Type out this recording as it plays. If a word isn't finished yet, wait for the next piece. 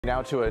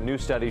Now to a new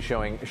study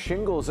showing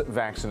shingles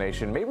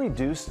vaccination may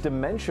reduce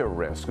dementia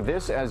risk.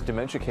 This as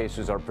dementia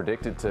cases are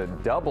predicted to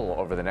double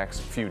over the next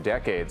few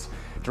decades.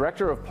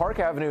 Director of Park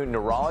Avenue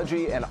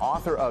Neurology and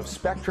author of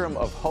Spectrum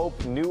of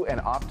Hope, New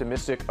and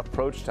Optimistic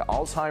Approach to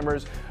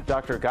Alzheimer's,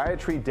 Dr.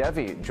 Gayatri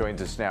Devi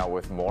joins us now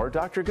with more.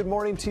 Doctor, good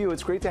morning to you.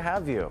 It's great to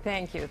have you.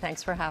 Thank you.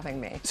 Thanks for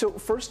having me. So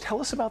first, tell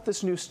us about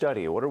this new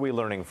study. What are we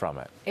learning from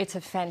it? It's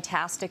a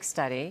fantastic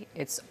study.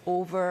 It's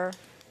over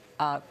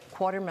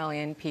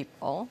 250,000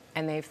 people,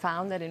 and they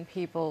found that in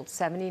people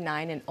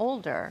 79 and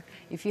older,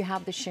 if you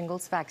have the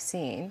shingles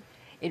vaccine,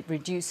 it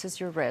reduces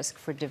your risk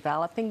for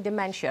developing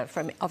dementia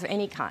of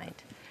any kind,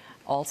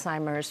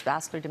 Alzheimer's,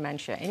 vascular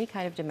dementia, any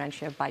kind of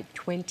dementia by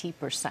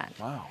 20%.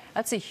 Wow.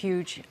 That's a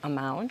huge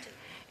amount,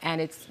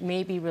 and it's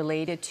maybe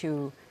related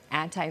to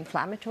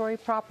anti-inflammatory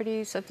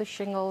properties of the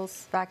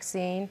shingles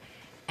vaccine.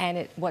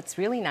 And what's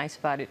really nice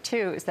about it,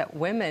 too, is that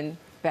women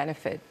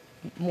benefit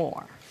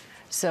more.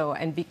 So,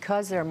 and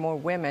because there are more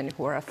women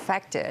who are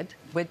affected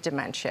with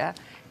dementia,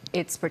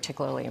 it's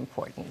particularly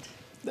important.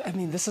 I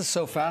mean, this is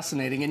so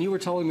fascinating. And you were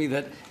telling me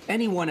that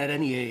anyone at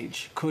any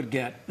age could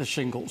get the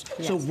shingles.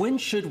 Yes. So when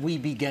should we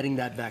be getting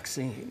that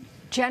vaccine?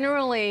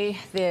 Generally,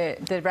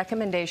 the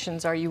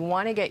recommendations are you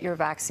want to get your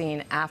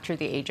vaccine after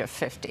the age of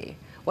 50.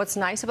 What's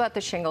nice about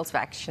the shingles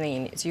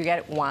vaccine is you get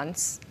it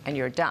once and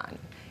you're done.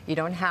 You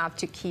don't have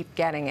to keep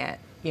getting it,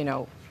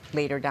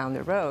 later down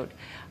the road.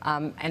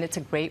 And it's a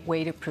great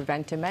way to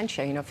prevent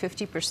dementia.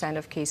 50%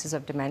 of cases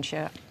of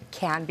dementia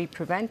can be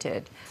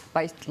prevented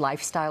by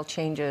lifestyle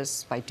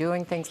changes, by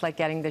doing things like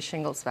getting the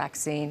shingles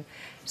vaccine.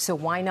 So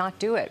why not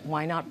do it?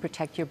 Why not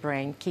protect your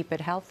brain, keep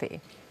it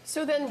healthy?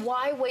 So then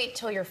why wait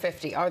till you're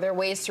 50? Are there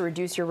ways to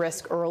reduce your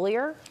risk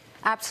earlier?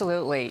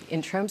 Absolutely.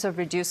 In terms of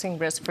reducing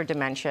risk for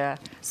dementia,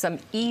 some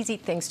easy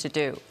things to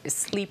do is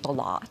sleep a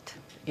lot.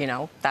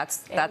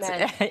 That's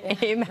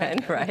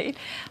amen, right?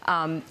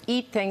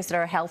 Eat things that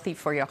are healthy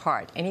for your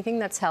heart. Anything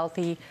that's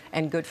healthy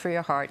and good for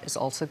your heart is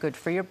also good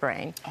for your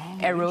brain.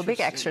 Aerobic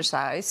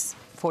exercise,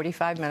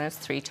 45 minutes,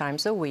 3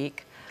 times a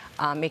week.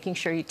 Making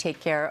sure you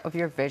take care of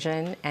your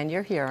vision and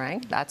your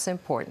hearing. That's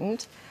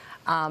important.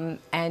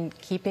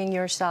 And keeping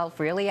yourself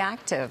really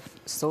active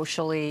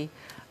socially,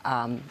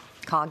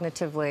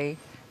 cognitively.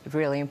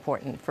 Really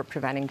important for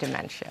preventing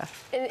dementia.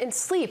 And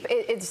sleep,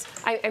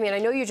 I mean, I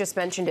know you just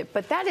mentioned it,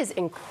 but that is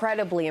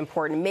incredibly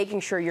important, making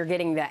sure you're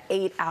getting that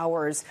 8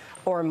 hours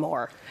or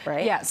more,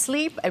 right? Yeah,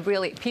 sleep,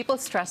 people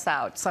stress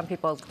out. Some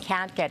people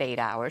can't get 8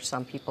 hours,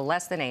 some people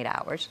less than 8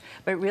 hours.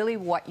 But really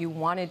what you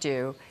want to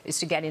do is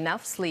to get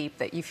enough sleep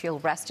that you feel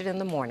rested in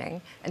the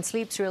morning. And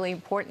sleep's really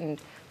important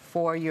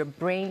for your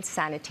brain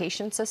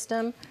sanitation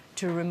system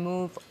to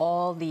remove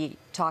all the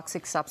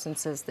toxic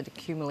substances that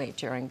accumulate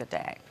during the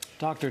day.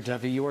 Dr.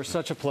 Devi, you are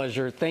such a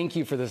pleasure. Thank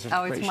you for this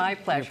information. Oh, it's my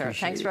pleasure.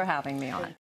 Thanks for having me on.